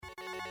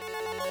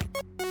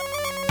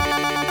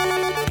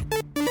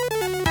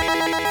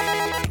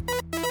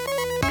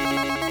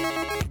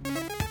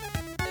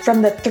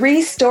From the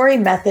 3-Story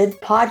Method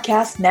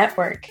Podcast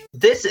Network.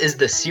 This is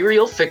the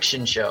Serial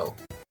Fiction Show.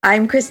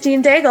 I'm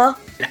Christine Daigle.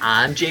 And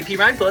I'm JP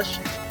Reinbush.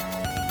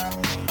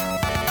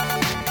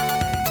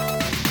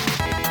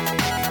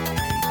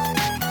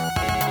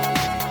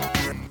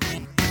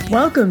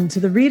 Welcome to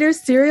the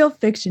Reader's Serial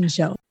Fiction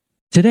Show.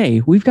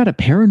 Today, we've got a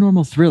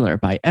paranormal thriller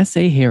by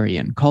SA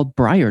Harian called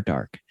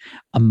Briardark,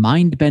 a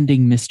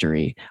mind-bending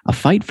mystery, a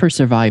fight for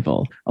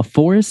survival, a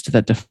forest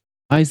that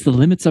defies the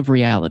limits of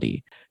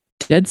reality.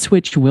 Dead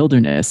Switch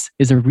Wilderness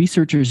is a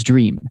researcher's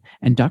dream,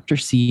 and Dr.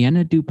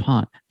 Sienna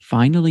DuPont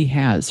finally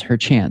has her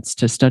chance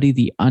to study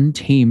the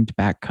untamed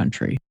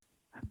backcountry.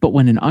 But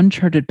when an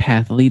uncharted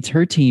path leads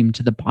her team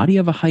to the body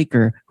of a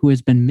hiker who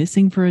has been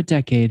missing for a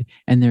decade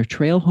and their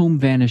trail home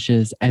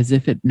vanishes as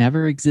if it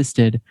never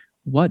existed,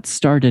 what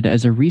started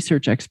as a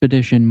research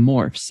expedition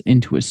morphs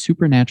into a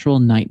supernatural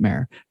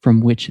nightmare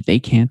from which they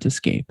can't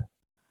escape.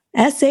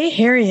 SA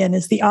Harian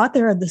is the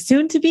author of the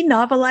soon-to-be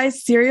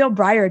novelized serial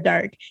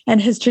Briardark and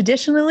has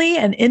traditionally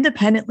and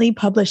independently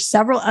published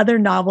several other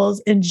novels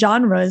in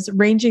genres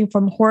ranging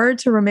from horror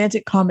to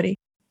romantic comedy.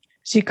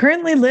 She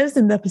currently lives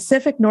in the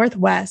Pacific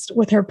Northwest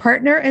with her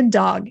partner and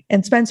dog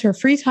and spends her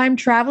free time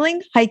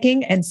traveling,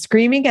 hiking, and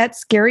screaming at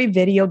scary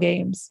video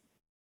games.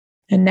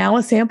 And now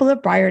a sample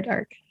of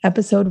Briardark,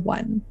 Episode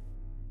 1.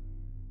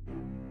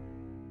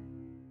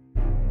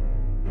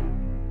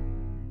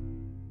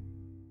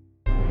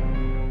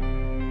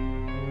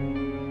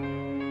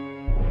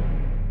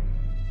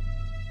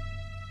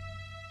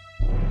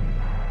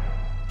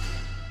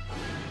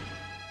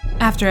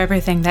 After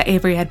everything that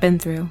Avery had been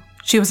through,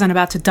 she wasn't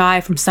about to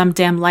die from some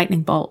damn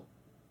lightning bolt,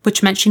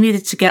 which meant she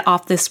needed to get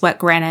off this wet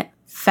granite,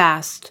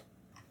 fast.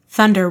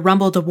 Thunder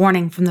rumbled a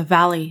warning from the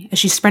valley as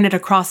she sprinted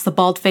across the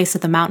bald face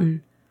of the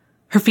mountain.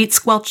 Her feet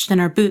squelched in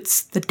her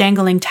boots, the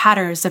dangling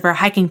tatters of her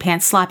hiking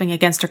pants slapping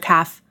against her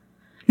calf.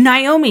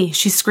 "Naomi!"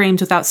 she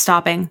screamed without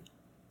stopping.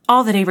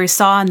 All that Avery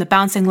saw in the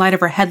bouncing light of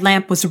her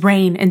headlamp was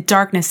rain and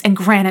darkness and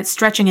granite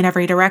stretching in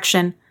every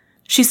direction.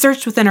 She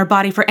searched within her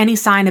body for any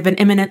sign of an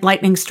imminent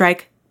lightning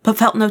strike, but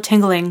felt no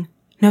tingling,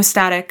 no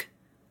static.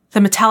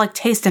 The metallic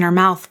taste in her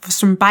mouth was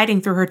from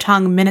biting through her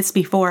tongue minutes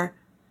before.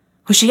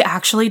 Was she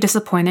actually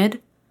disappointed?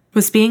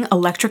 Was being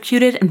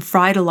electrocuted and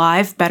fried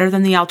alive better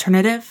than the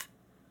alternative?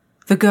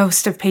 The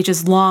ghost of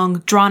Paige's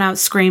long, drawn-out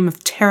scream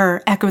of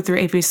terror echoed through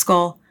Avery's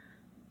skull.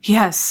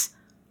 Yes,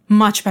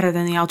 much better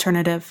than the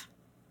alternative.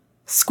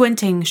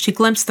 Squinting, she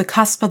glimpsed the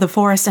cusp of the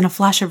forest in a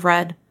flash of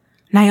red.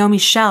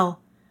 Naomi's shell.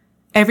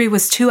 Avery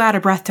was too out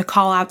of breath to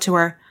call out to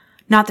her,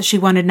 not that she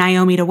wanted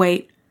Naomi to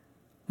wait.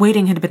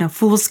 Waiting had been a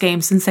fool's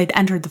game since they'd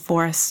entered the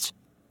forest.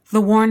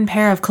 The worn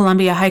pair of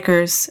Columbia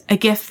hikers, a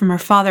gift from her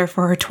father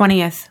for her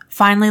 20th,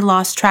 finally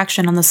lost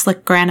traction on the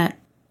slick granite.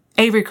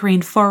 Avery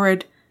careened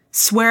forward,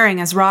 swearing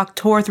as rock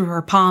tore through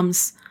her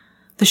palms.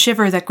 The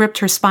shiver that gripped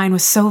her spine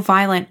was so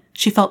violent,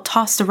 she felt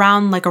tossed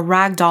around like a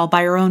rag doll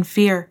by her own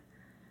fear.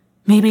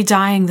 Maybe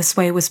dying this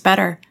way was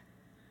better.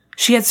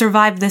 She had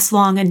survived this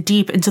long and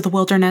deep into the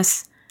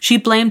wilderness. She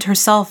blamed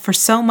herself for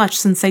so much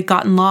since they'd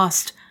gotten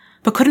lost,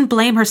 but couldn't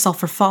blame herself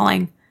for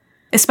falling,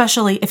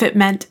 especially if it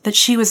meant that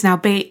she was now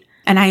bait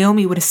and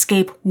Naomi would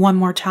escape one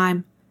more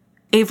time.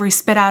 Avery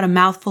spit out a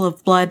mouthful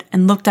of blood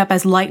and looked up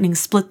as lightning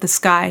split the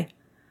sky.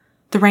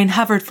 The rain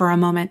hovered for a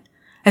moment,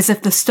 as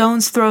if the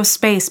stone's throw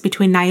space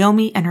between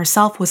Naomi and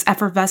herself was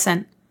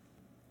effervescent.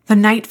 The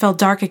night fell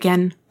dark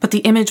again, but the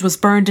image was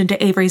burned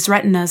into Avery's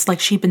retinas like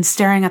she'd been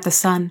staring at the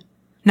sun.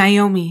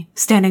 Naomi,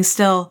 standing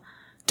still,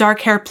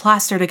 dark hair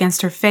plastered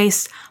against her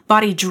face,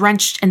 body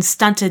drenched and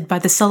stunted by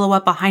the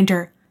silhouette behind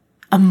her.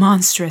 A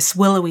monstrous,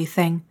 willowy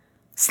thing.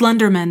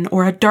 Slenderman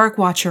or a Dark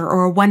Watcher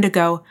or a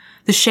Wendigo,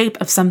 the shape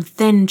of some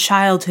thin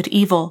childhood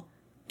evil.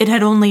 It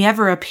had only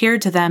ever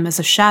appeared to them as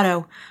a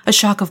shadow, a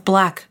shock of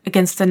black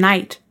against the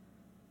night.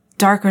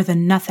 Darker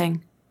than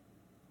nothing.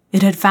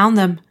 It had found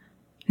them.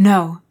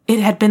 No, it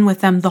had been with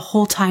them the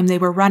whole time they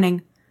were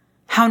running.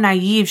 How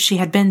naive she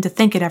had been to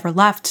think it ever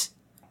left.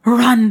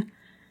 "Run!"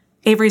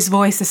 Avery's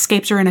voice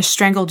escaped her in a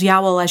strangled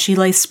yowl as she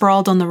lay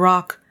sprawled on the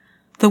rock.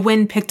 The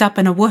wind picked up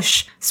in a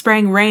whoosh,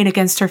 spraying rain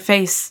against her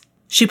face.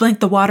 She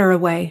blinked the water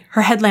away,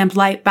 her headlamp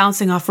light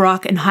bouncing off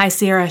rock and high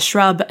Sierra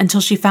shrub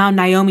until she found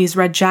Naomi's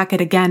red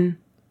jacket again.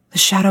 The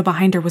shadow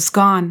behind her was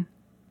gone.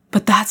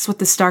 But that's what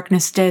this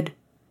darkness did.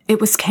 It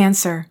was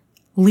cancer,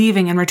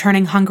 leaving and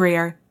returning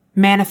hungrier,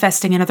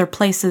 manifesting in other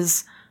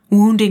places,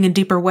 wounding in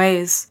deeper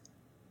ways.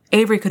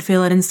 Avery could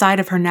feel it inside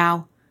of her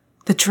now,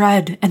 the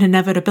dread and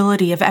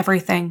inevitability of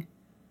everything.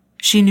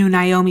 She knew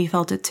Naomi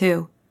felt it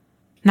too.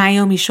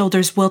 Naomi's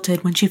shoulders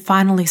wilted when she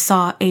finally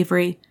saw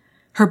Avery,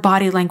 her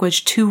body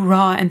language too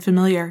raw and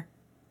familiar.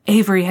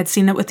 Avery had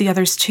seen it with the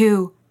others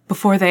too,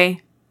 before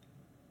they...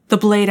 The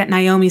blade at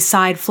Naomi's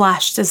side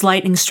flashed as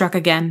lightning struck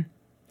again.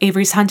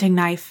 Avery's hunting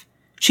knife.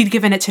 She'd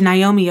given it to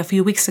Naomi a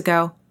few weeks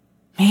ago.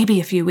 Maybe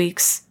a few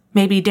weeks.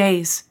 Maybe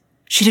days.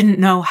 She didn't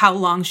know how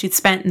long she'd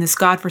spent in this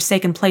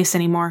godforsaken place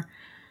anymore.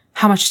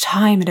 How much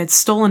time it had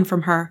stolen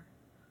from her.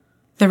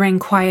 The rain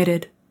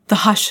quieted, the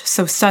hush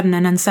so sudden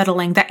and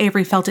unsettling that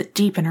Avery felt it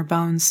deep in her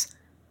bones.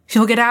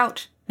 "You'll get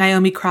out,"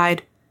 Naomi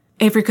cried.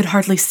 Avery could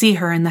hardly see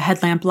her in the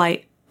headlamp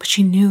light, but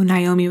she knew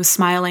Naomi was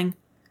smiling.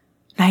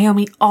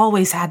 Naomi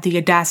always had the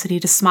audacity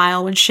to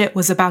smile when shit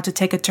was about to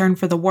take a turn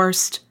for the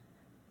worst.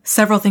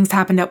 Several things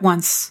happened at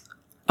once.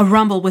 A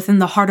rumble within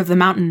the heart of the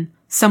mountain,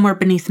 somewhere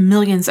beneath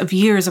millions of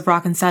years of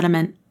rock and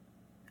sediment.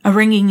 A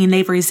ringing in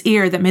Avery's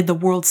ear that made the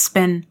world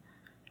spin.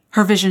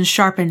 Her vision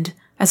sharpened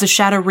as a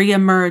shadow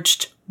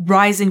re-emerged,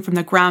 rising from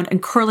the ground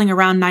and curling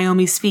around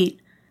Naomi's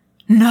feet.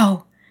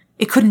 No,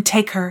 it couldn't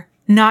take her.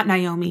 Not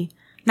Naomi.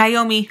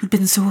 Naomi who'd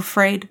been so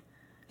afraid.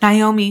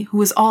 Naomi who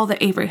was all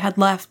that Avery had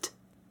left.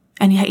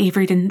 And yet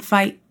Avery didn't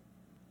fight.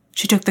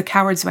 She took the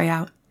coward's way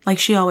out, like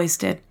she always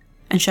did,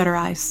 and shut her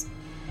eyes.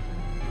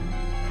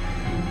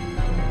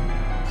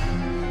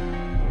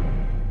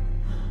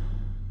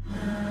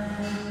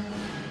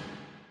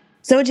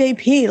 So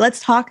JP,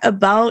 let's talk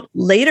about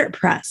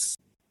Letterpress.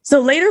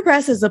 So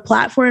Letterpress is a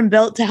platform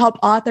built to help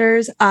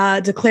authors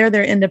declare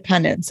their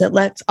independence. It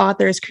lets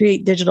authors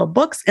create digital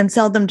books and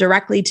sell them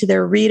directly to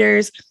their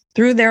readers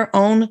through their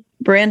own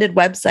branded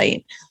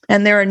website.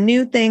 And there are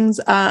new things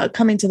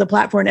coming to the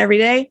platform every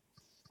day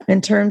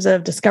in terms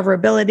of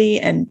discoverability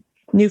and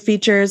new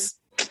features.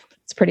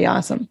 It's pretty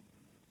awesome.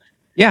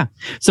 Yeah.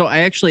 So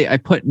I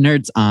put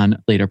Nerds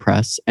on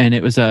Letterpress, and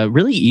it was a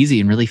really easy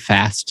and really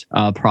fast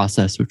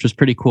process, which was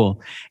pretty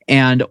cool.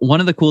 And one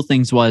of the cool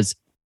things was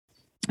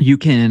you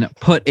can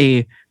put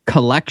a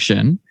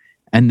collection,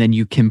 and then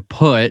you can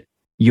put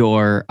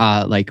your,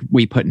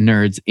 we put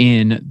Nerds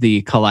in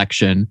the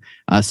collection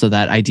so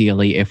that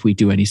ideally if we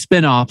do any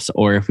spinoffs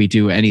or if we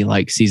do any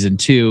like season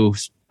 2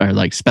 or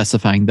like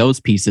specifying those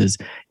pieces,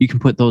 you can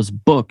put those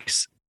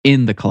books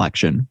in the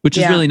collection, which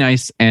is really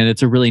nice. And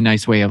it's a really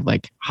nice way of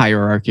like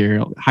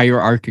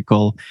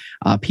hierarchical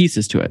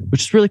pieces to it,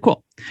 which is really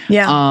cool.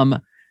 Yeah.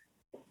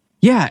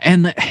 Yeah.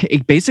 And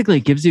it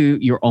basically gives you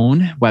your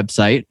own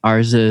website.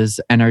 Ours is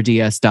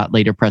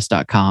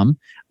nrds.letterpress.com.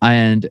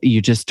 And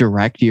you just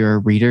direct your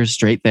readers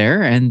straight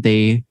there and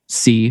they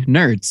see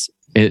Nerds.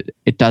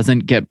 It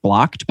doesn't get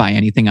blocked by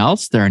anything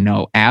else. There are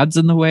no ads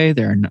in the way.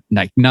 There are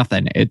like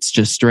nothing. It's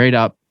just straight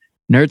up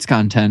Nerds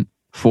content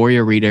for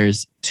your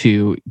readers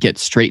to get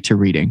straight to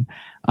reading,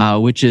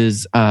 which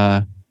is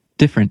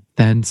different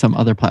than some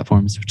other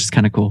platforms, which is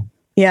kind of cool.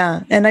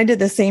 Yeah. And I did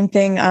the same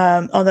thing.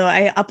 Although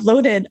I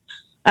uploaded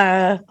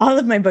all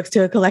of my books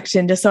to a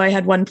collection just so I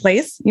had one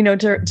place, to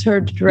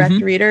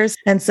direct readers.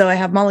 And so I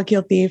have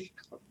Molecule Thief,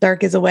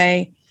 Dark is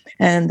Away,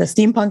 and the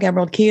Steampunk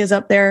Emerald Key is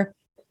up there.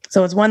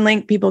 So it's one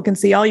link. People can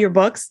see all your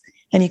books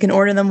and you can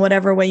order them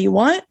whatever way you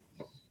want,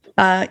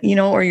 or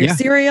your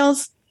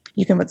serials.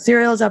 You can put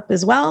serials up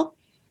as well.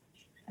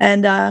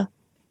 And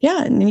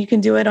and you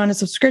can do it on a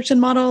subscription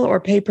model or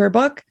pay per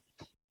book.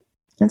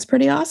 It's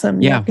pretty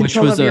awesome. Yeah, which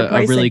was a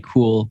really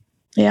cool.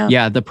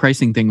 Yeah, the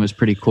pricing thing was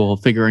pretty cool.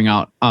 Figuring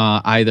out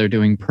either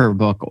doing per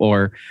book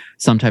or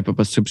some type of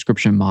a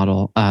subscription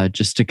model,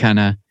 just to kind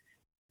of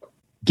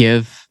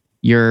give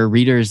your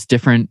readers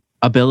different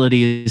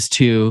abilities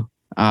to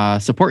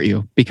support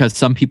you. Because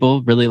some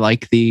people really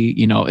like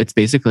it's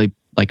basically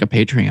like a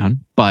Patreon,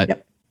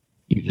 but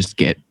you just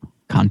get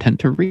content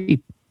to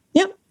read.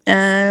 Yep.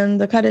 And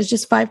the cut is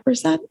just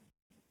 5%.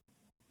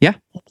 Yeah.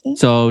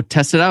 So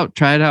test it out.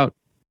 Try it out.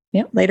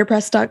 Yep.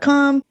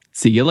 Letterpress.com.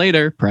 See you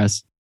later,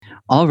 press.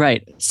 All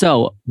right.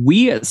 So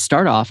we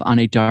start off on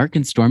a dark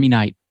and stormy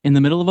night in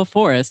the middle of a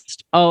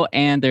forest. Oh,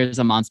 and there's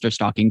a monster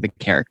stalking the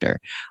character.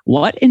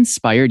 What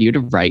inspired you to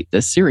write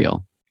this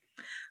serial?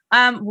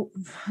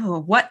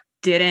 What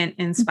didn't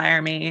inspire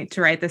me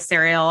to write this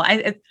serial?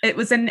 It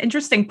was an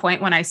interesting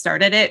point when I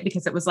started it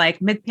because it was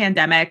like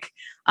mid-pandemic.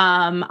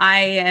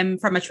 I am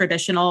from a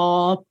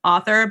traditional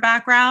author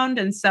background.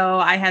 And so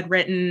I had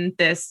written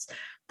this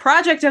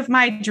project of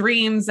my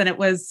dreams and it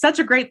was such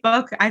a great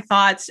book, I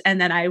thought. And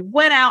then I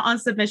went out on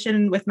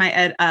submission with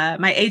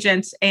my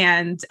agent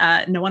and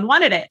no one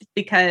wanted it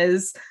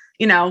because,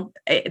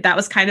 that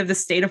was kind of the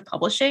state of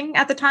publishing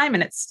at the time.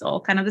 And it's still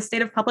kind of the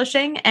state of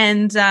publishing.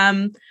 And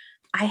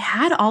I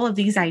had all of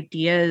these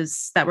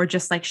ideas that were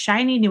just like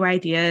shiny new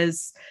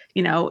ideas,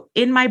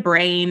 in my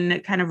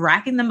brain, kind of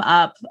racking them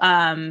up.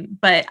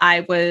 But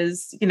I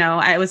was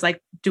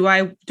like, do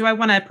I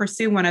want to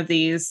pursue one of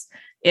these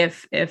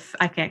if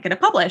I can't get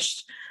it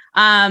published?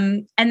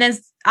 And then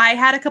I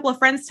had a couple of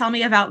friends tell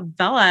me about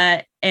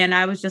Vella and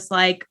I was just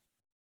like,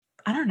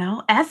 I don't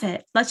know, F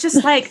it. Let's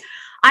just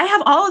I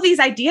have all of these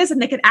ideas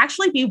and they could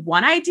actually be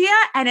one idea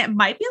and it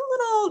might be a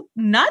little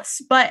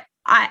nuts, but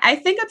I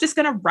think I'm just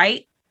going to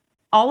write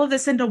all of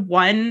this into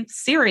one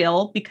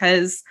serial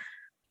because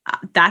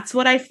that's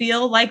what I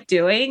feel like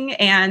doing.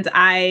 And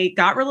I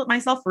got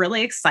myself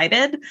really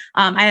excited.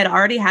 I had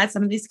already had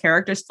some of these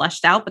characters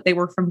fleshed out, but they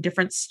were from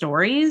different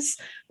stories.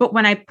 But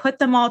when I put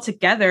them all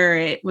together,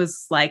 it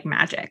was like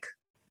magic.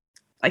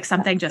 Like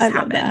something just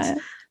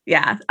happened.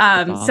 Yeah.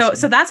 Awesome.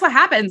 So that's what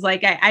happens.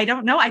 Like, I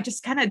don't know. I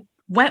just kind of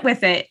went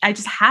with it. I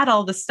just had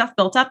all this stuff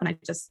built up and I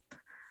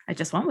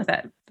just went with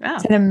it. Yeah.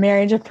 It's a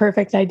marriage of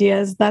perfect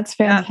ideas. That's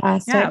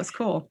fantastic. Yeah, it was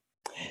cool.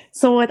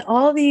 So with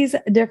all these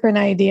different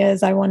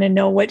ideas, I want to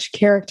know which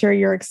character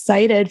you're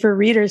excited for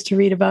readers to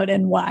read about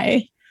and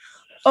why.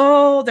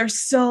 Oh, there's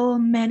so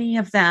many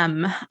of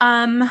them.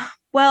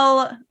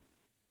 Well,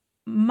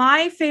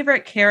 my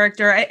favorite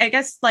character, I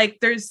guess, like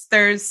there's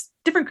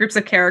different groups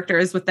of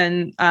characters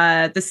within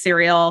the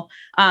serial.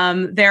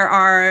 There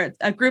are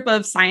a group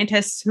of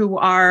scientists who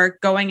are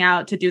going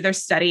out to do their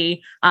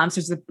study. So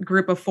there's a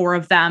group of 4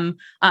 of them.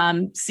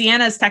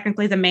 Sienna is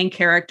technically the main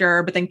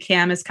character, but then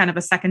Cam is kind of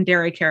a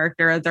secondary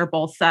character. They're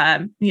both,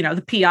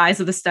 the PIs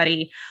of the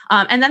study.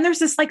 And then there's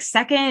this like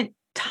second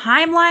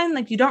timeline,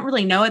 like you don't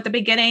really know at the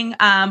beginning,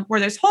 where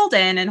there's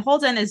Holden, and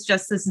Holden is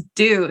just this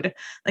dude.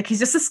 Like he's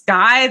just this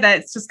guy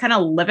that's just kind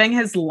of living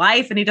his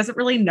life, and he doesn't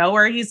really know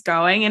where he's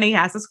going, and he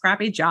has this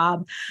crappy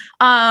job.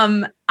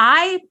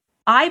 I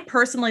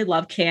personally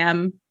love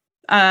Cam.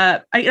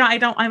 I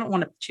don't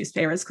want to choose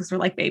favorites because we're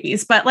like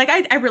babies, but like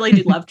I really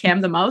do love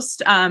Cam the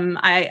most.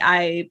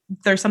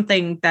 There's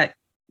something that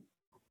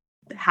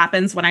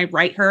happens when I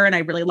write her, and I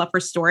really love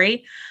her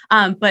story.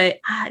 But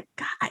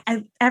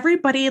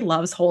everybody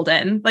loves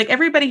Holden. Like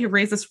everybody who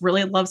reads this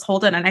really loves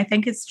Holden. And I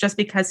think it's just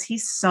because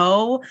he's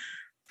so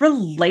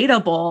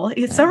relatable.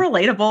 He's so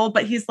relatable,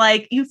 but he's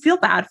like, you feel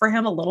bad for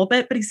him a little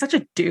bit, but he's such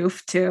a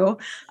doof too.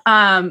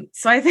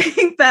 So I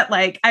think that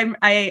like,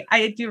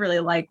 I do really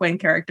like when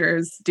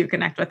characters do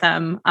connect with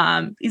him.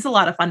 He's a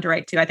lot of fun to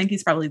write too. I think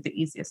he's probably the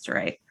easiest to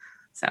write.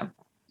 So.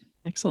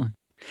 Excellent.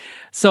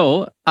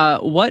 So,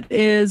 what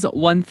is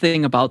one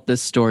thing about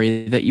this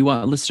story that you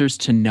want listeners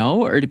to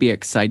know or to be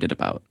excited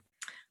about?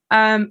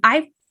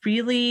 I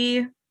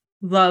really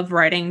love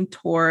writing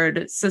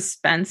toward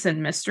suspense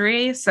and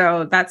mystery.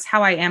 So that's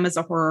how I am as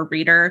a horror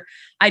reader.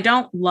 I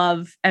don't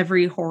love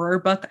every horror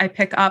book I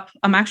pick up.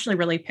 I'm actually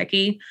really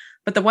picky,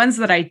 but the ones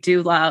that I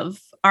do love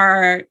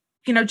are,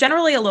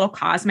 generally a little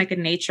cosmic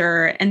in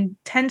nature and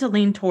tend to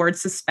lean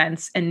towards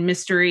suspense and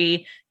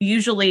mystery.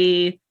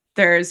 Usually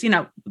there's,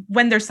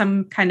 when there's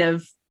some kind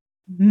of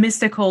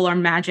mystical or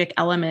magic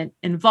element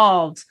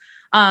involved.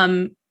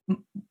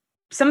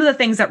 Some of the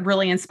things that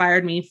really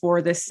inspired me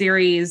for this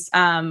series,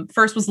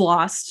 first was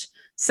Lost.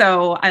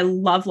 So I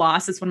love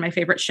Lost. It's one of my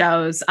favorite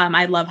shows.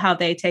 I love how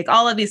they take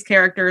all of these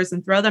characters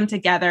and throw them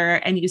together,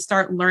 and you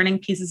start learning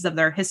pieces of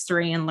their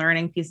history and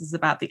learning pieces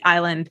about the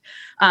island.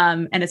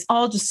 And it's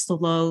all just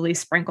slowly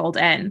sprinkled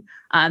in.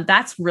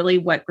 That's really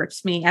what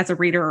grips me as a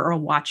reader or a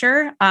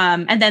watcher.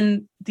 And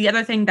then the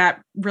other thing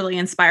that really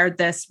inspired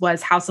this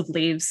was House of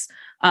Leaves,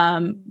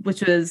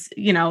 which was,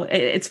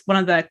 it's one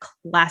of the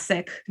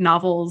classic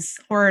novels,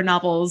 horror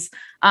novels,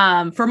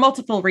 for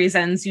multiple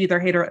reasons. You either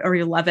hate it or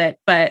you love it.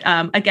 But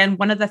again,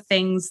 one of the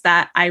things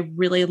that I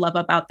really love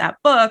about that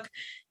book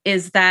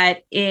is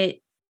that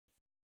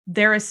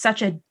there is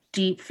such a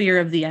deep fear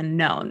of the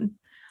unknown.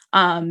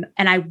 And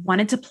I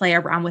wanted to play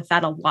around with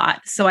that a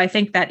lot. So I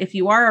think that if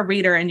you are a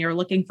reader and you're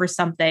looking for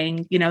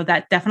something,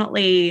 that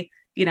definitely,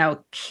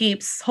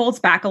 holds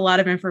back a lot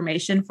of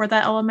information for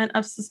that element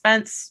of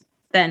suspense,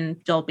 then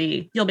you'll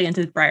be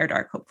into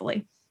Briardark,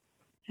 hopefully.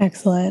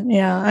 Excellent.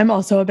 Yeah, I'm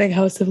also a big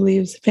House of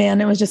Leaves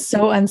fan. It was just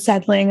so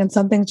unsettling, and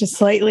something's just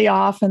slightly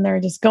off, and they're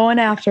just going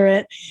after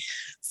it.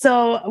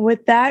 So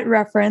with that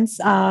reference,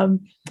 I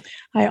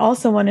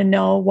also want to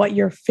know what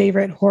your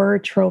favorite horror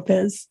trope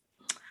is.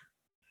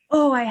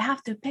 Oh, I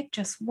have to pick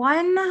just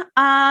one.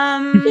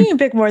 You can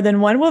pick more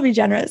than one. We'll be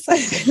generous.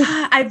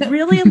 I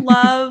really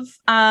love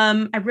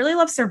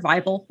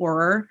survival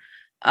horror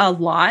a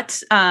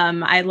lot.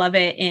 I love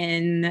it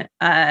in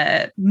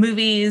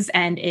movies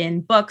and in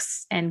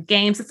books and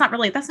games. That's not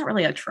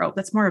really a trope.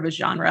 That's more of a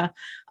genre.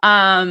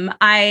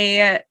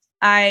 I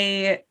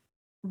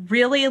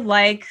really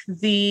like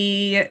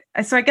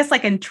so I guess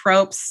like in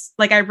tropes,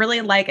 like I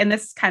really like, and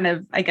this kind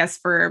of, I guess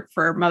for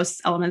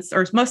most elements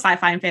or most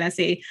sci-fi and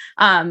fantasy,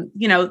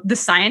 the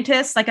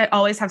scientists, like I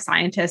always have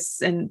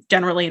scientists and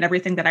generally in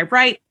everything that I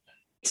write.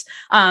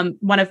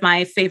 One of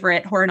my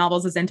favorite horror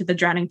novels is Into the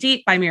Drowning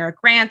Deep by Mira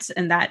Grant.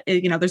 And that,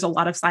 there's a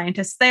lot of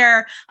scientists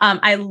there.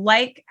 I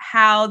like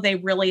how they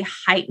really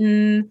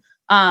heighten,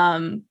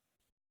 I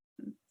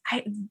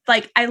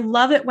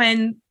love it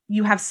when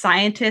you have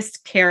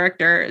scientist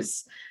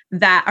characters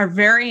that are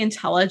very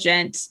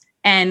intelligent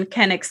and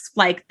can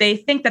they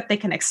think that they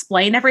can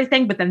explain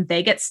everything, but then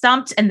they get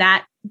stumped. And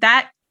that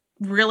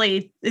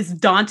really is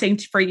daunting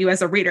for you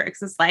as a reader,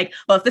 because it's like,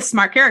 well, if this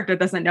smart character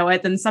doesn't know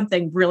it, then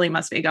something really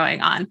must be going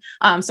on.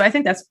 So I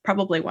think that's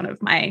probably one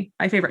of my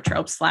favorite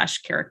tropes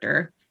 /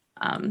 character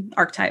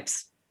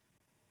archetypes.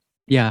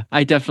 Yeah,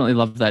 I definitely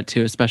love that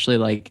too, especially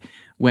like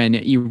when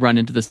you run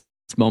into this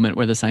moment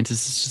where the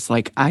scientist is just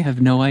like, I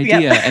have no idea.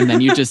 Yep. And then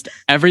you just,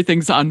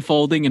 everything's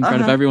unfolding in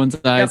front of everyone's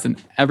eyes. Yep.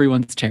 And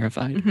everyone's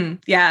terrified. Mm-hmm.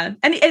 Yeah.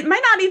 And it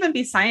might not even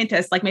be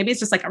scientists. Like maybe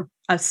it's just like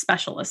a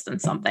specialist in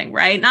something,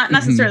 right? Not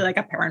necessarily like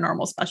a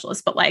paranormal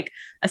specialist, but like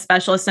a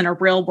specialist in a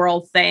real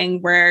world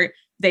thing where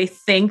they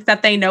think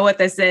that they know what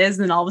this is.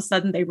 And all of a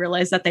sudden they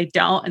realize that they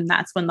don't. And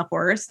that's when the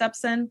horror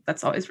steps in.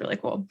 That's always really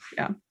cool.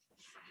 Yeah.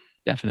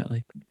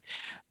 Definitely.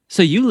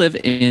 So you live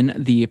in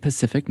the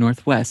Pacific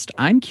Northwest.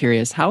 I'm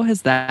curious, how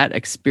has that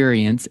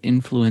experience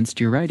influenced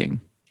your writing?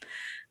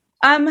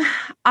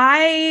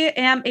 I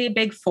am a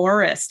big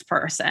forest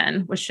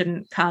person, which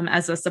shouldn't come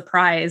as a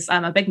surprise.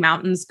 I'm a big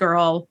mountain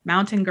girl,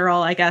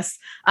 I guess.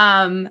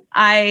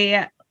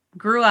 I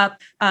grew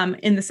up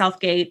in the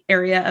Southgate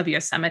area of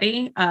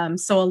Yosemite.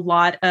 So a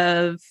lot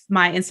of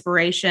my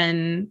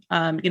inspiration,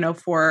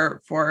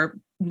 for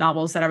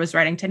novels that I was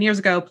writing 10 years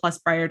ago, plus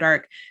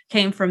Briardark,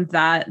 came from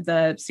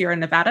the Sierra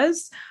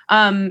Nevadas.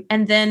 And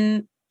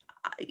then,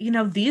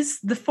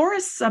 the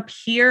forests up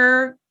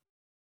here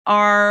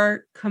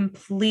are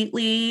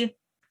completely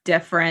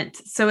different.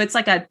 So it's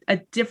like a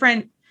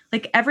different,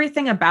 like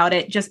everything about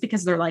it, just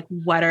because they're like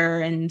wetter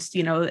and,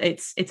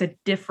 it's a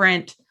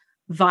different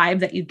vibe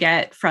that you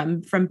get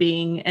from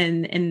being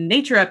in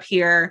nature up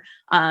here.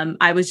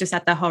 I was just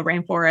at the Hoh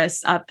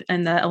Rainforest up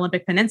in the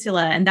Olympic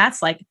Peninsula, and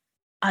that's like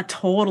a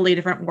totally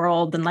different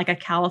world than like a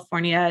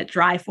California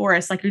dry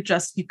forest. Like you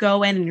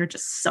go in and you're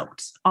just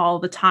soaked all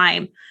the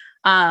time.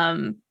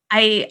 I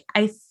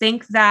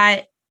think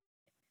that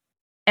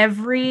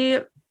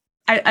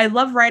I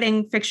love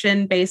writing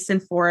fiction based in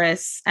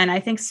forests, and I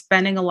think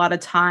spending a lot of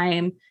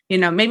time,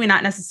 maybe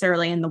not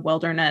necessarily in the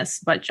wilderness,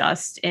 but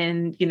just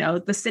in,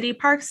 the city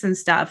parks and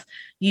stuff,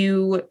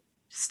 you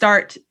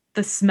start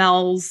the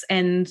smells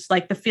and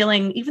like the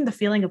feeling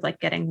of like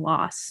getting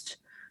lost,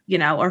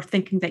 or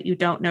thinking that you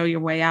don't know your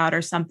way out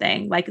or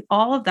something. Like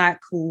all of that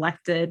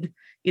collected,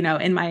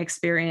 in my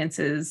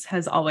experiences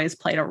has always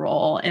played a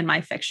role in my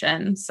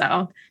fiction.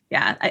 So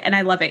yeah, and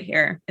I love it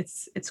here.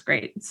 It's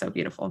great. It's so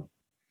beautiful.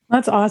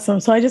 That's awesome.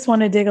 So I just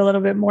want to dig a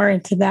little bit more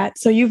into that.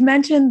 So you've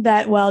mentioned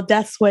that while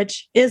Death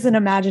Switch is an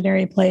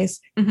imaginary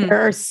place,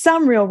 there are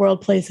some real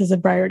world places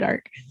in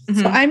Briardark.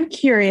 So I'm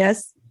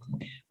curious,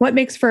 what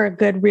makes for a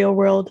good real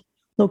world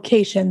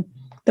location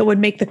that would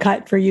make the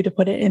cut for you to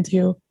put it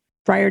into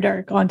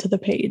Briardark onto the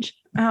page?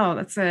 Oh,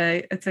 that's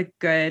a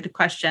good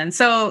question.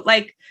 So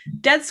like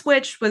Dead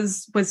Switch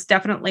was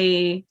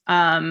definitely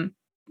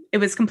it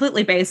was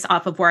completely based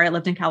off of where I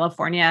lived in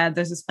California.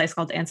 There's this place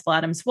called Ansel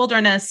Adams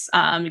Wilderness.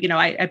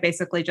 I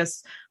basically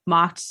just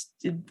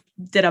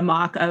did a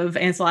mock of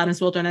Ansel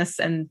Adams Wilderness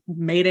and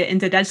made it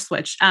into Dead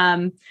Switch.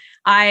 Once,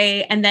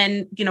 I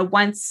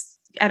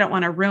don't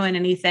want to ruin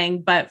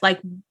anything, but like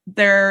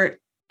the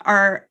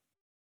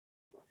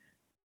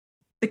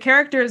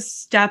characters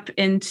step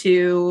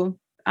into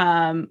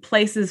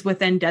places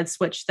within Dead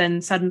Switch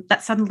that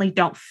suddenly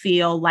don't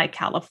feel like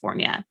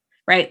California.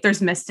 Right?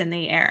 There's mist in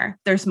the air.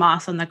 There's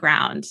moss on the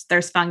ground.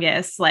 There's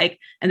fungus.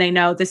 And they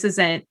know this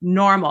isn't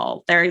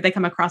normal. They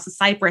come across a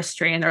cypress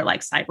tree and they're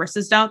like,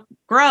 cypresses don't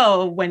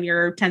grow when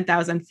you're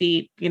 10,000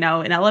 feet, in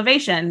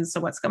elevation. So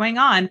what's going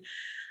on?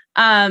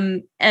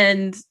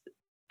 And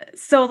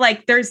so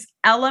like there's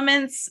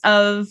elements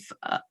of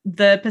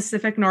the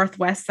Pacific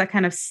Northwest that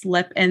kind of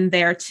slip in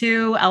there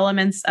too.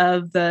 Elements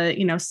of the,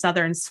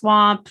 southern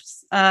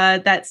swamps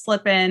that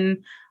slip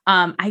in.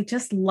 I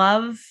just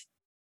love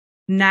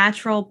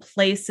natural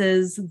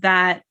places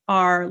that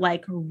are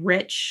like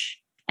rich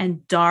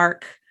and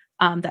dark,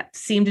 that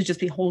seem to just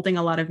be holding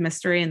a lot of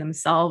mystery in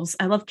themselves.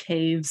 I love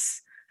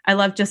caves. I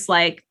love just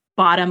like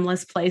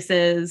bottomless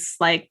places.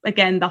 Like,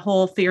 again, the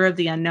whole fear of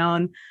the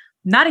unknown.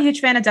 Not a huge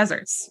fan of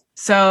deserts.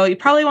 So you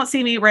probably won't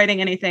see me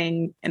writing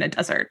anything in a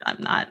desert.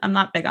 I'm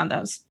not big on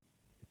those.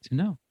 Good to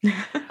know.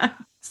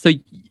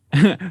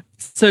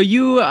 So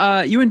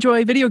you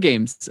enjoy video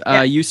games.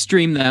 Yeah. You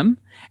stream them,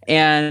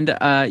 and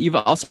you've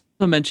also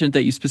mentioned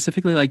that you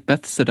specifically like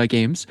Bethesda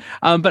games.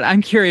 But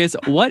I'm curious,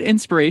 what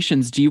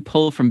inspirations do you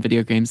pull from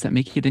video games that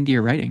make it into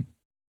your writing?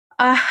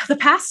 The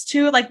past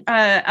two,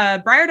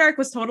 Briardark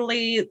was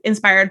totally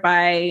inspired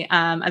by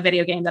a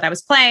video game that I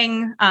was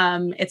playing.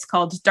 It's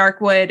called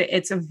Darkwood.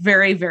 It's a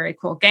very, very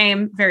cool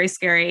game, very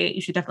scary.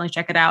 You should definitely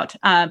check it out.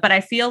 But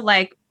I feel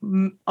like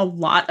a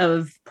lot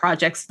of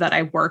projects that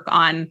I work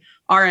on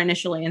are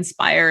initially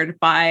inspired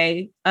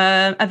by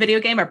a video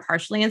game or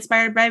partially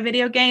inspired by a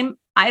video game.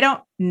 I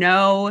don't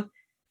know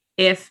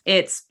if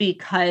it's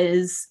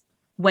because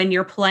when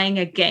you're playing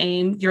a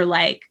game, you're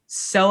like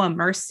so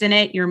immersed in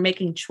it, you're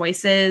making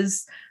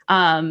choices,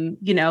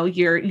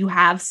 you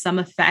have some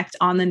effect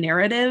on the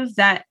narrative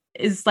that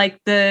is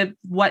like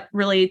what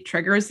really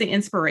triggers the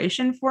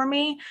inspiration for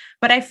me.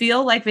 But I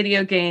feel like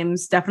video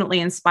games definitely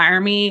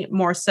inspire me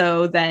more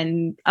so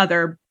than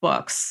other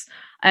books.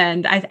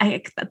 And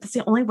I that's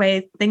the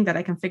only thing that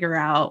I can figure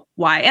out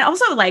why. And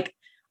also, like,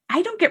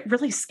 I don't get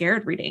really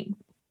scared reading.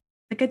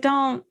 Like,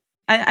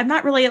 I'm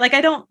not really like,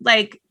 I don't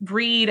like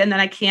read and then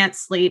I can't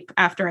sleep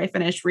after I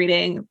finish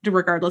reading,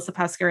 regardless of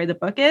how scary the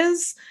book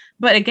is.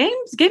 But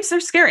games are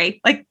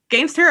scary. Like,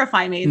 games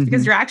terrify me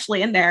because you're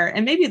actually in there,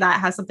 and maybe that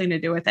has something to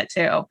do with it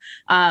too.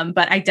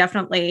 But I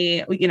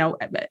definitely,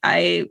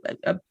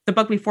 the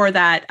book before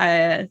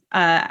that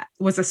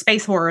was a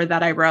space horror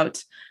that I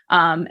wrote.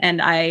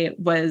 And I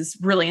was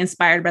really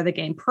inspired by the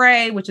game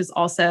Prey, which is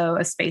also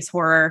a space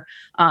horror.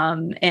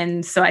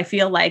 And so I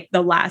feel like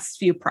the last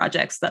few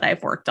projects that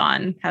I've worked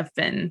on have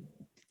been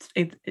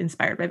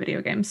inspired by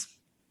video games.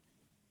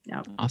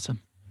 Yeah.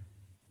 Awesome.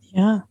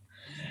 Yeah.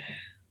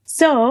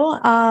 So,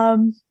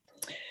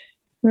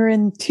 we're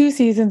in 2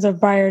 seasons of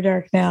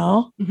Briardark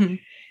now. Mm-hmm.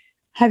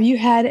 Have you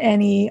had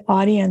any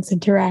audience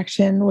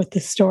interaction with the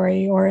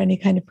story or any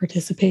kind of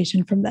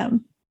participation from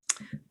them?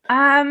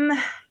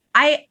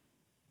 I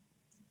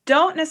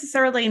don't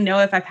necessarily know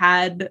if I've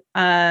had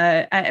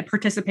a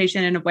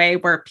participation in a way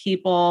where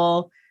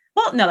people,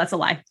 well, no, that's a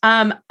lie.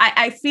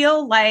 I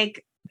feel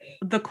like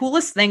the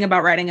coolest thing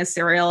about writing a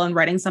serial and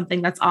writing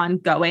something that's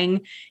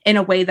ongoing in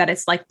a way that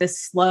it's like this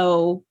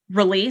slow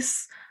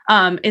release,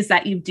 is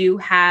that you do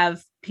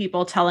have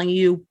people telling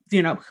you,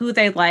 who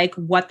they like,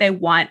 what they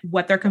want,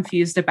 what they're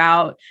confused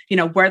about,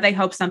 where they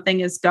hope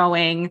something is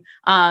going.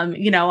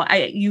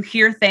 You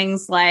hear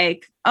things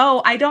like,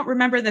 oh, I don't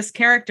remember this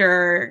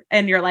character.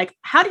 And you're like,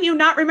 how do you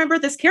not remember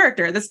this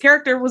character? This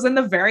character was in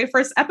the very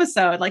first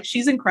episode. Like,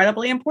 she's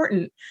incredibly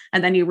important.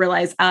 And then you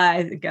realize,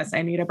 I guess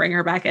I need to bring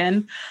her back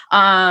in.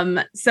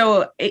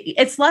 So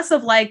it's less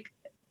of like,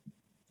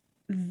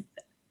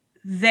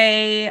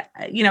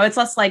 it's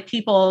less like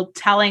people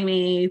telling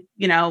me,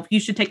 you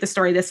should take the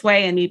story this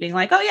way, and me being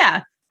like, oh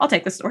yeah, I'll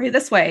take the story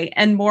this way.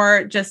 And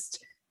more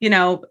just,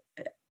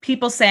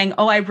 people saying,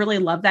 oh, I really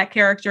love that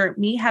character.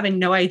 Me having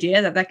no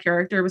idea that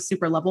character was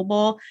super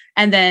lovable.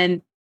 And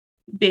then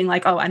being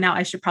like, oh, and now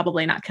I should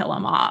probably not kill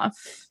him off,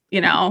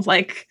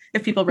 like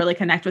if people really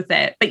connect with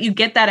it. But you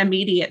get that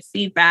immediate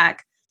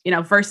feedback,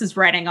 versus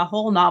writing a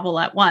whole novel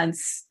at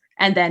once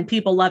and then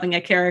people loving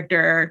a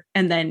character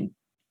and then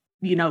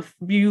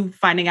you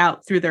finding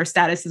out through their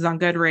statuses on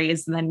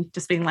Goodreads and then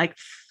just being like,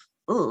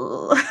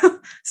 oh,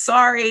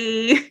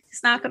 sorry,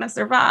 he's not going to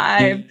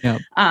survive.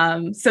 Yep.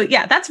 So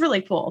yeah, that's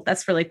really cool.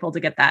 That's really cool to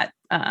get that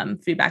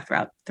feedback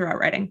throughout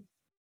writing.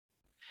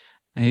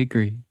 I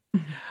agree.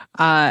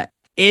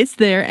 Is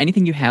there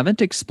anything you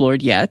haven't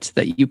explored yet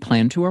that you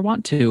plan to or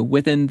want to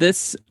within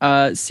this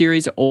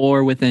series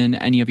or within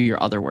any of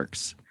your other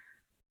works?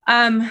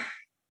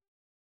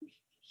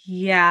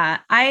 Yeah,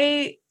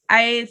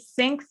 I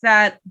think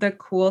that the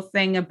cool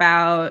thing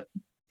about,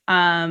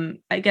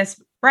 I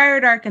guess,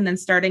 Briardark and then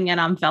starting it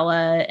on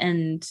Vela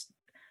and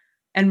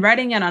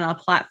writing it on a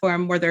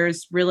platform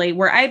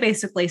where I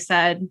basically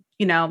said,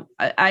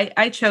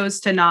 I chose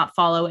to not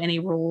follow any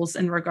rules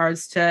in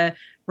regards to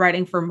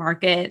writing for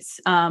markets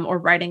or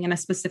writing in a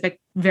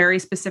very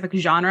specific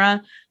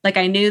genre. Like,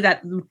 I knew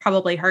that would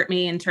probably hurt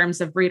me in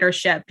terms of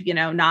readership,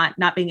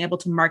 not being able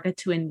to market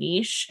to a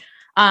niche.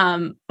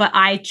 But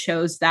I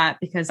chose that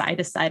because I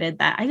decided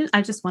that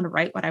I just want to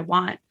write what I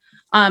want.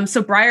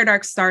 So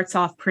Briardark starts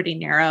off pretty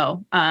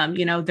narrow.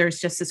 There's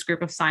just this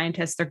group of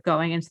scientists. They're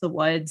going into the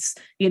woods.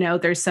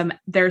 There's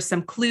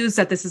some clues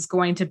that this is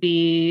going to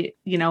be,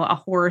 a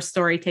horror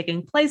story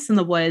taking place in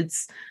the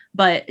woods.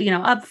 But,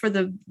 up for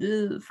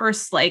the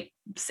first, I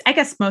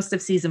guess most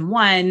of season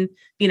 1,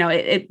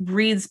 it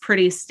reads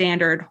pretty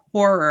standard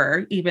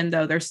horror, even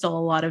though there's still a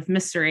lot of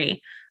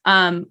mystery.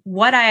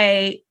 What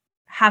I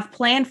have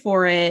planned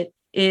for it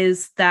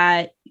is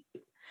that,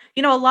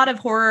 a lot of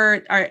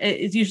horror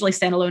is usually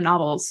standalone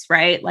novels,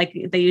 right?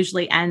 Like, they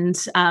usually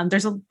end.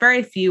 There's a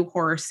very few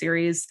horror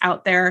series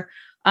out there,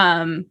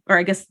 or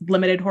I guess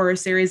limited horror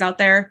series out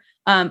there.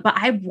 But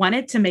I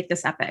wanted to make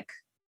this epic.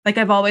 Like,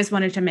 I've always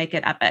wanted to make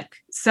it epic.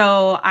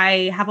 So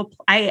I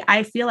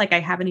feel like I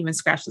haven't even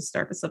scratched the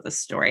surface of the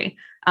story.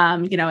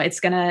 It's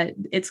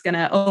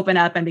gonna open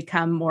up and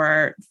become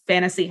more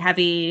fantasy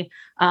heavy.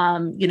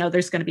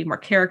 There's going to be more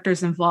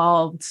characters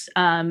involved.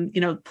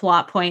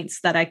 Plot points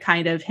that I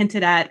kind of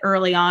hinted at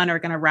early on are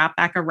going to wrap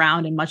back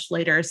around in much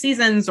later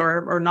seasons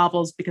or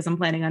novels, because I'm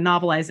planning on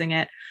novelizing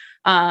it.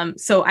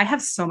 So I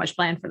have so much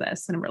planned for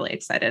this, and I'm really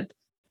excited.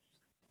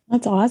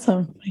 That's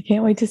awesome. I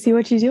can't wait to see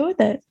what you do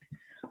with it.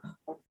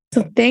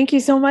 So thank you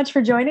so much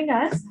for joining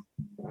us.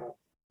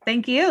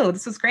 Thank you.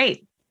 This was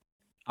great.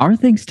 Our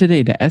thanks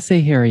today to SA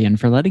Harian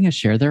for letting us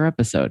share their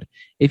episode.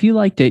 If you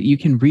liked it, you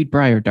can read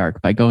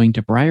Briardark by going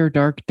to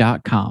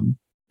briardark.com.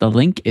 The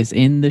link is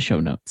in the show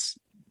notes.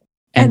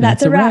 And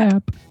that's a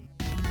wrap.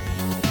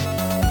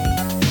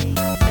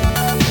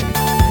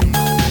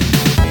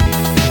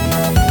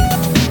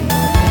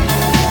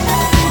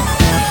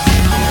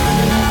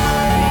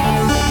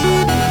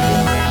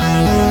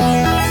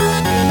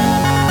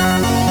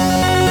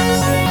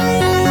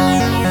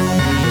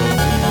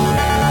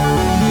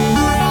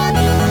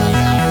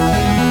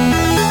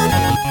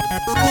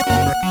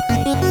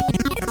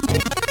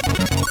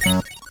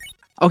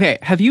 Okay,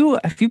 have you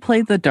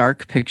played the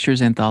Dark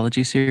Pictures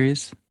anthology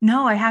series?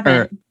 No, I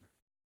haven't.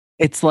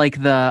 It's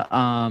like the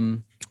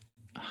now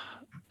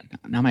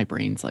my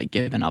brain's like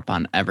giving up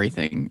on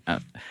everything.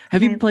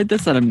 Have you played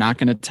this? That I'm not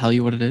going to tell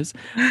you what it is.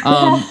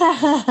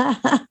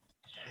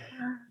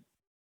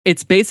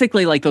 It's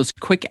basically like those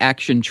quick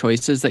action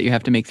choices that you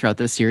have to make throughout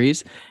the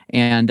series.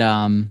 And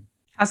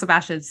House of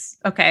Ashes.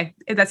 Okay,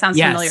 that sounds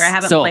familiar. I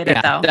haven't played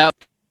it though. That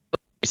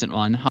recent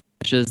one.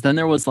 Then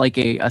there was like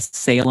a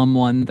Salem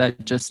one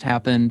that just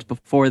happened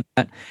before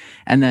that,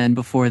 and then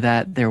before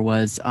that there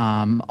was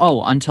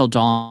Until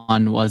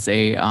Dawn was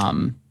a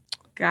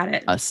Got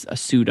it. a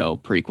pseudo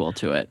prequel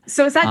to it.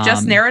 So is that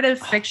just narrative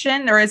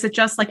fiction, or is it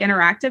just like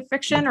interactive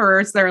fiction, or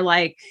is there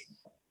like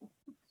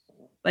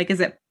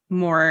is it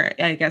more,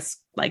 I guess,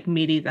 like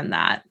meaty than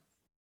that?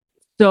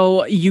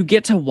 So you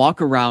get to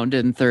walk around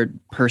in third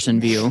person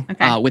view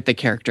with the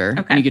character.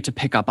 Okay. And you get to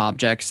pick up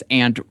objects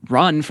and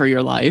run for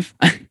your life.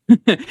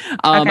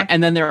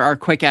 And then there are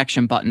quick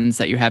action buttons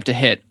that you have to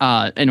hit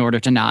in order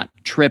to not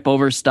trip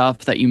over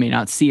stuff that you may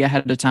not see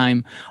ahead of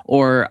time,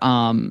 or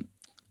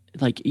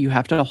like you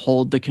have to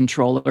hold the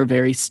controller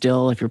very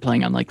still if you're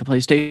playing on like the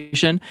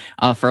PlayStation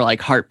for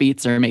like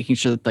heartbeats or making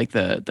sure that like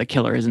the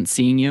killer isn't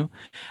seeing you.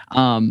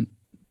 And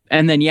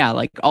then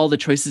like all the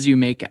choices you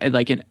make,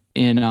 like in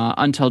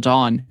Until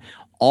Dawn,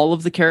 all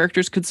of the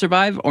characters could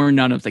survive or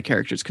none of the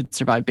characters could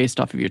survive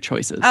based off of your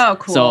choices. Oh,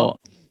 cool. So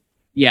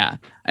yeah,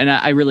 and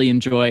I really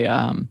enjoy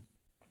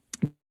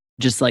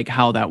just like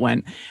how that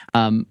went.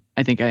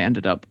 I think I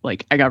ended up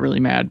like, I got really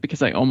mad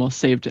because I almost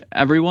saved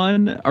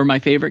everyone, or my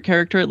favorite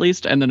character at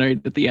least, and then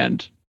right at the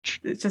end,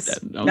 it's just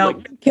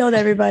killed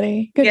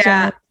everybody. Good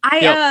job.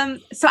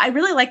 So I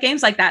really like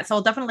games like that, so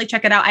I'll definitely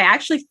check it out. I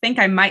actually think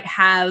I might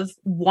have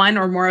one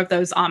or more of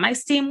those on my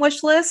Steam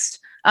wish list,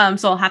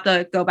 so I'll have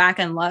to go back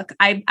and look.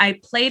 I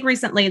played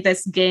recently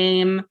this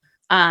game,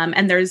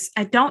 and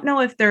I don't know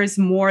if there's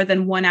more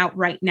than one out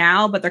right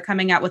now, but they're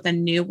coming out with a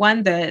new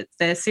one. The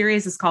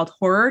series is called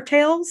Horror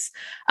Tales,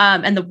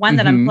 and the one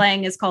that I'm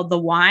playing is called The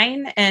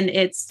Wine, and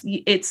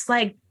it's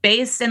like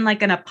based in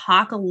like an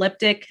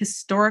apocalyptic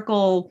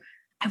historical,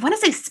 I want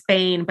to say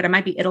Spain, but it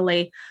might be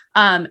Italy.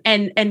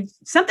 And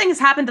something has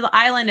happened to the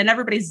island and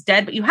everybody's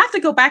dead, but you have to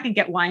go back and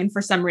get wine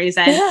for some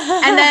reason.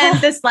 And then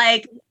this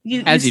like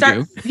you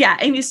start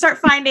and you start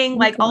finding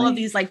like all of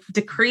these like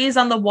decrees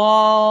on the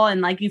wall,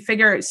 and like you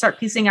start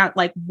piecing out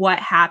like what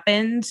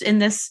happened in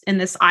this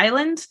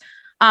island.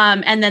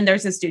 And then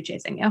there's this dude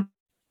chasing you.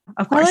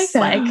 Of course,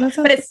 but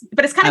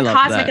it's kind of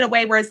cosmic in a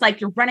way where it's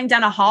like you're running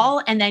down a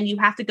hall and then you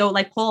have to go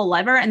like pull a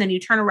lever and then you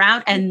turn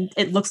around and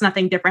it looks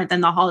nothing different than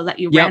the hall that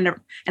you ran, and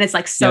it's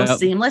like so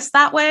seamless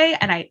that way.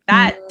 And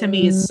that to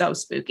me is so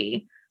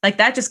spooky. Like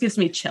that just gives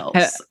me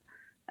chills.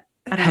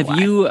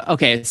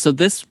 So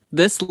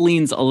this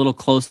leans a little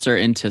closer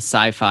into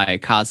sci-fi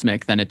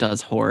cosmic than it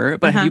does horror,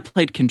 but have you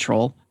played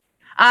Control?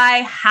 I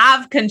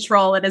have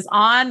Control. It is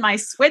on my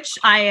Switch.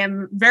 I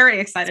am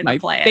very excited to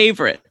play it. My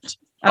favorite.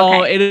 Okay.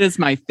 Oh, it is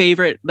my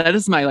favorite. That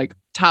is my like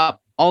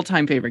top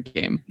all-time favorite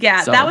game.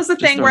 Yeah, so that was the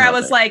thing where I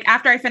was like,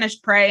 after I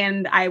finished Prey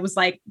and I was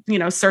like,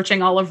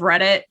 searching all of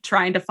Reddit,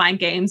 trying to find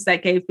games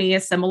that gave me a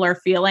similar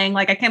feeling.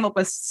 Like I came up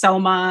with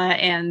Soma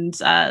and,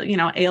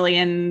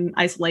 Alien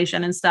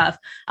Isolation and stuff.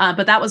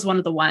 But that was one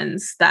of the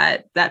ones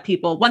that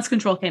people, once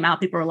Control came out,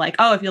 people were like,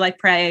 oh, if you like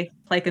Prey,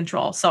 play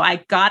Control. So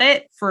I got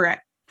it for,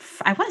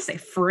 I want to say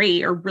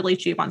free or really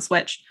cheap on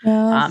Switch.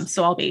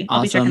 So I'll be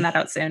checking that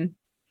out soon.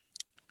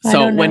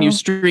 So when you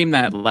stream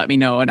that, let me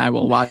know and I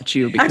will watch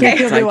you, because I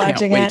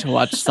can't wait to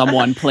watch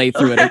someone play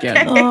through it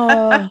again.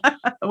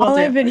 All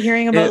I've been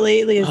hearing about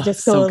lately is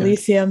Disco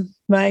Elysium.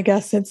 I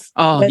guess it's.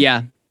 Oh,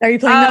 yeah. Are you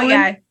playing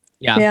that one?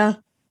 Yeah.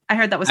 I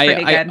heard that was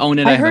pretty good. I own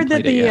it. I heard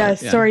that the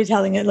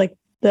storytelling, like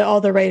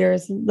all the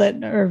writers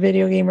that are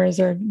video gamers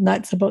are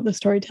nuts about the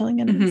storytelling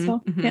in it.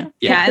 So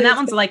yeah, and that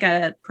one's like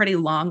a pretty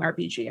long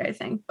RPG, I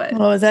think. But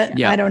is it?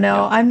 Yeah. I don't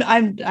know.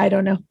 I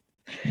don't know.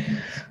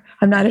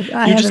 I'm not. I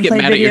you just haven't get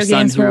played mad at your video son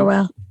games for a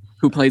while.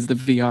 Who plays the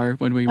VR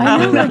when we? Get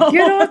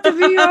off the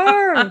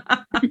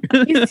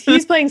VR.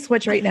 he's playing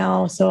Switch right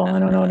now, so I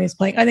don't know what he's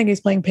playing. I think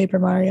he's playing Paper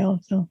Mario.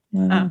 So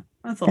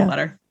that's a little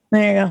better.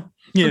 There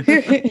you go.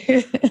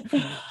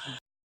 Yeah.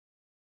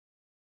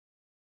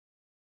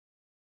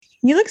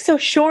 You look so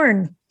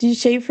shorn. Did you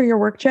shave for your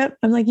work trip?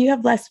 I'm like, you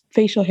have less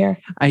facial hair.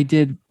 I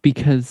did,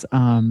 because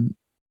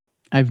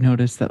I've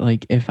noticed that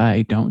like if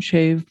I don't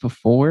shave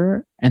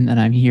before and then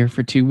I'm here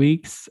for 2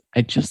 weeks,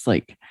 I just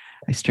like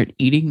I start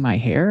eating my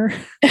hair.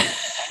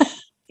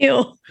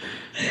 Ew.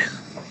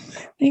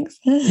 Thanks.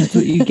 That's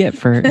what you get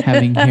for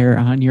having hair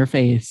on your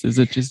face. Is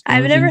it just?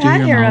 I've never had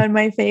hair on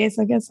my face.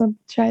 I guess I'll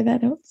try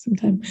that out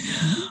sometime.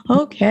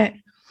 Okay.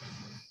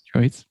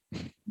 Choice.